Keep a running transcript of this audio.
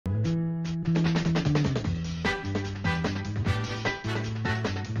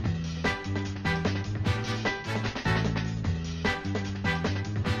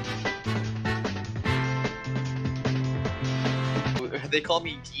they call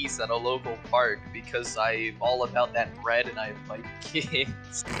me Geese at a local park because I'm all about that bread and I like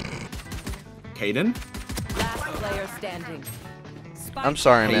kids. Caden? Last player standing. I'm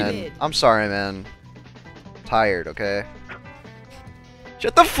sorry, man. Mid. I'm sorry, man. Tired, okay?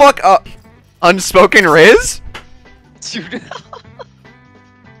 Shut the fuck up! Unspoken Riz? Dude,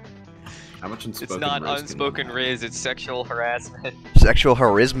 How much unspoken it's not Riz can unspoken you riz, it's sexual harassment. Sexual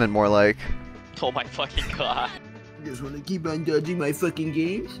harassment, more like. Oh my fucking god. You just wanna keep on dodging my fucking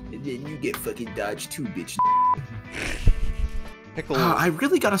games? And then you get fucking dodged too, bitch. Pickle. I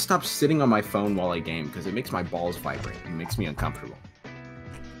really gotta stop sitting on my phone while I game because it makes my balls vibrate. It makes me uncomfortable.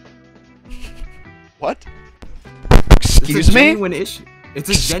 What? It's Excuse a me? genuine issue. It's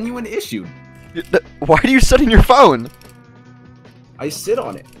a genuine issue. Why do you sit on your phone? I sit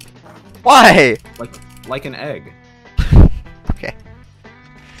on it Why? like an egg. Okay.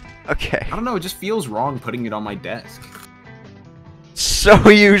 Okay. I don't know. It just feels wrong putting it on my desk. So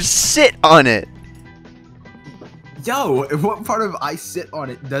you sit on it. Yo, what part of I sit on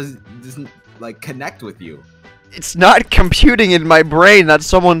it doesn't like connect with you? It's not computing in my brain that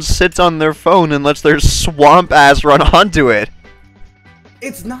someone sits on their phone and lets their swamp ass run onto it.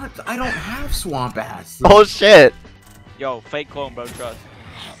 It's not. I don't have swamp ass. Oh shit. Yo, fake clone, bro, trust.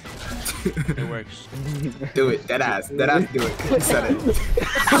 It works. Do it. Dead ass. Do it. Said it.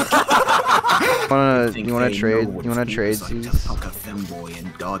 You wanna trade? You wanna trade? Like to fuck a femboy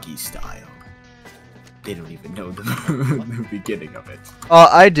in doggy style. They don't even know the beginning of it.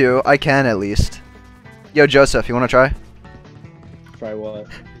 I do. I can at least. Yo, Joseph, you wanna try? Try what?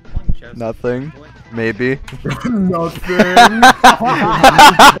 Nothing. Maybe. Nothing.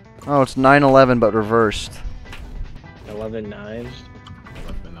 Oh, it's 9/11 but reversed. 11-9.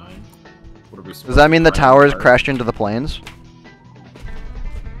 Does that mean the towers crashed into the planes?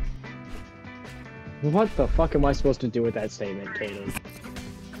 What the fuck am I supposed to do with that statement, Kaden?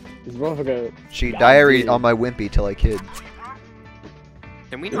 This motherfucker. She diaried on my wimpy till I kid.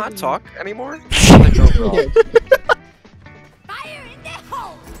 Can we not talk anymore?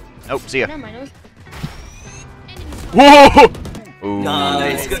 Oh, see ya. Never mind, Whoa! Ooh.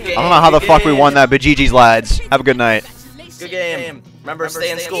 Nice, good game. I don't know how the fuck we won that, but GG's lads. Have a good night. Good game. Remember,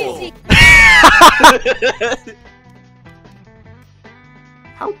 stay in school.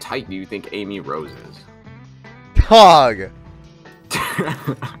 How tight do you think Amy Rose is? Dog. You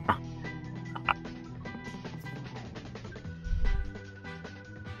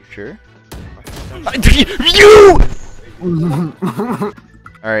sure? You!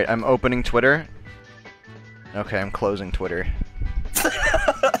 Alright, I'm opening Twitter. Okay, I'm closing Twitter.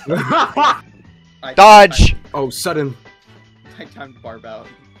 Dodge! Oh, sudden. I timed Barb out.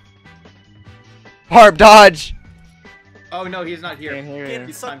 Barb, dodge! Oh no, he's not here. Can't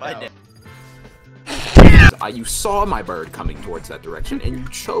He's timed out. You saw my bird coming towards that direction, and you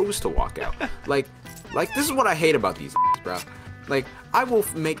chose to walk out. Like this is what I hate about these bro. Like, I will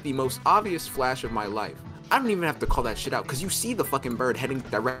make the most obvious flash of my life. I don't even have to call that shit out, because you see the fucking bird heading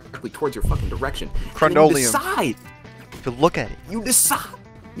directly towards your fucking direction. Crundolium. You decide. To look at it. You decide.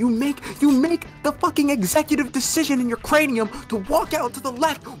 You make the fucking executive decision in your cranium to walk out to the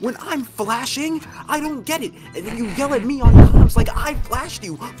left when I'm flashing. I don't get it. And then you yell at me on comms like I flashed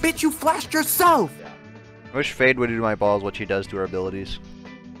you. Bitch, you flashed yourself. I wish Fade would do to my balls what she does to her abilities.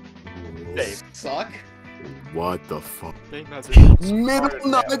 They suck. What the fuck? Middle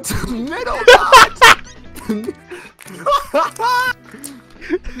nut. Middle nut. Oh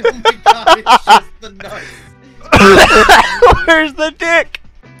my god, it's just the nuts. Where's the dick?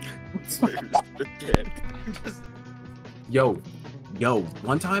 Yo,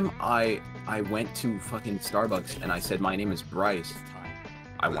 one time I went to fucking Starbucks and I said my name is Bryce.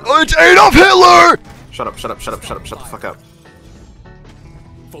 I want It's Adolf Hitler! Shut up, shut the fuck up.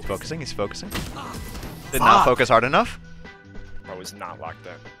 He's focusing, he's focusing. Did not focus hard enough. I was not locked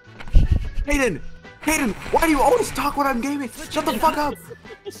in. Hayden, why do you always talk when I'm gaming? Shut the fuck up.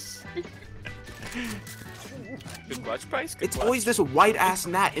 Good clutch, Price? It's always this white ass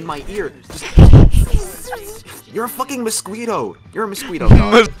gnat in my ear. You're a fucking mosquito. You're a mosquito,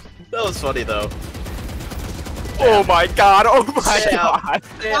 dog. That was funny though. Oh my god, oh my god!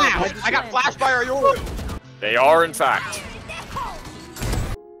 Wow, I got flashed by our Yoru. They are, in fact.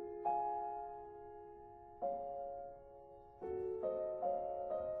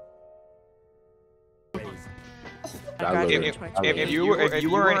 If you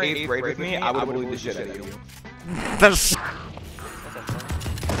were in 8th grade with me, I would believe the shit out of you. That's...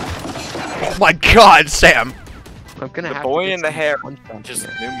 Oh my god, Sam! The Boy in the Hair, which is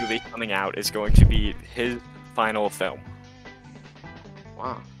a new movie coming out, is going to be his final film.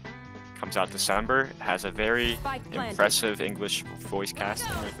 Wow. Comes out December. It has a very Spike planted. impressive English voice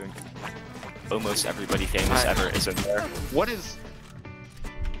casting. I think almost everybody famous ever is in there. What is...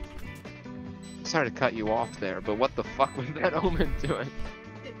 Sorry to cut you off there, but what the fuck was that Omen doing?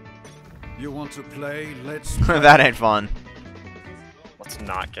 You want to play? Let's That ain't fun. Let's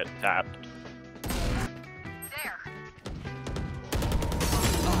not get tapped.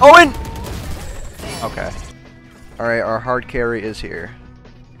 Owen! Okay. Alright, our hard carry is here.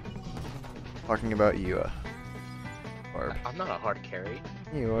 Talking about you, Barb. I'm not a hard carry.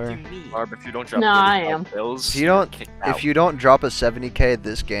 You are. Barb, if you don't drop No, I 35 am. bills, If you don't, you're kicked if out. you don't drop a 70k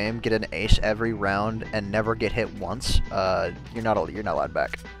this game, get an ace every round, and never get hit once, you're not allowed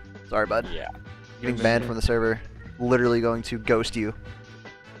back. Sorry, bud. Yeah. Getting banned from the server. Literally going to ghost you.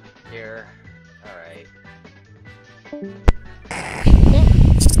 Here. Alright.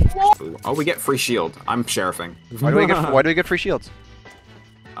 Oh, we get free shield. I'm sheriffing. Why do we get free shields?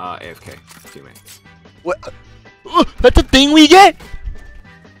 AFK. Teammate. What? That's a thing we get?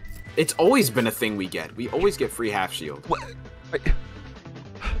 It's always been a thing we get. We always get free half shield. What? Wait.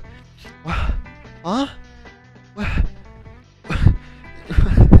 Huh?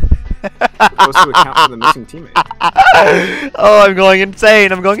 Goes to account for the missing teammate. Oh, I'm going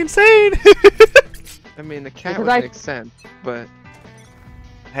insane. I'm going insane. I mean, the cat Because would I- make sense, but...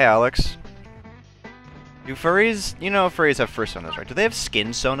 Hey, Alex. Do furries, you know furries have fur sonas, right? Do they have skin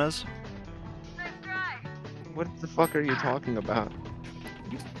sonas? What the fuck are you talking about?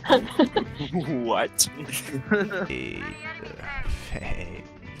 What? Fade.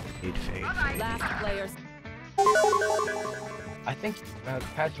 Last player. I think,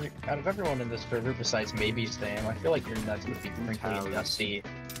 Patrick, out of everyone in this server besides maybe Sam, I feel like you're nuts with the crinkly and dusty.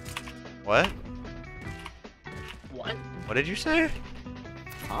 What? What? What did you say?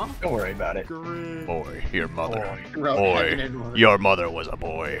 Huh? Don't worry about it. Boy, your mother. Boy. Your mother was a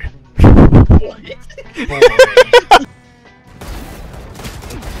boy.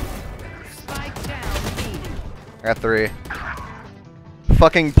 Spike down. B. I got 3.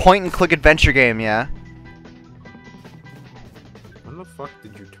 Fucking point and click adventure game, yeah? When the fuck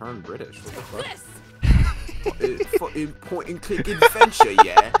did you turn British? What the fuck? This. Fucking point and click adventure,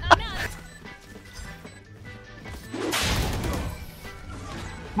 yeah?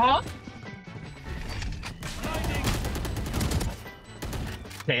 Huh?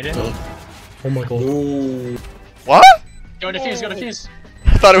 Made it. Oh my god. What? Go defuse, go defuse.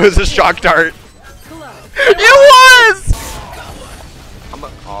 I thought it was a shock dart. Close. It was! I'm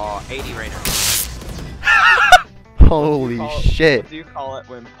a 80 rater. Holy shit. What do you call it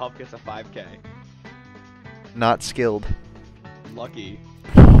when Pup gets a 5k? Not skilled. Lucky.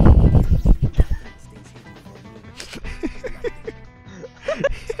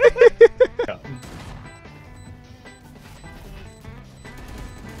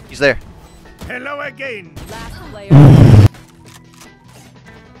 He's there. Hello again. Last player.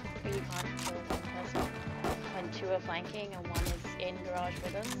 When 2 are flanking and 1 is in garage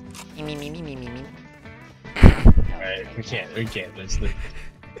with us. Me. Alright, we can't, let's leave.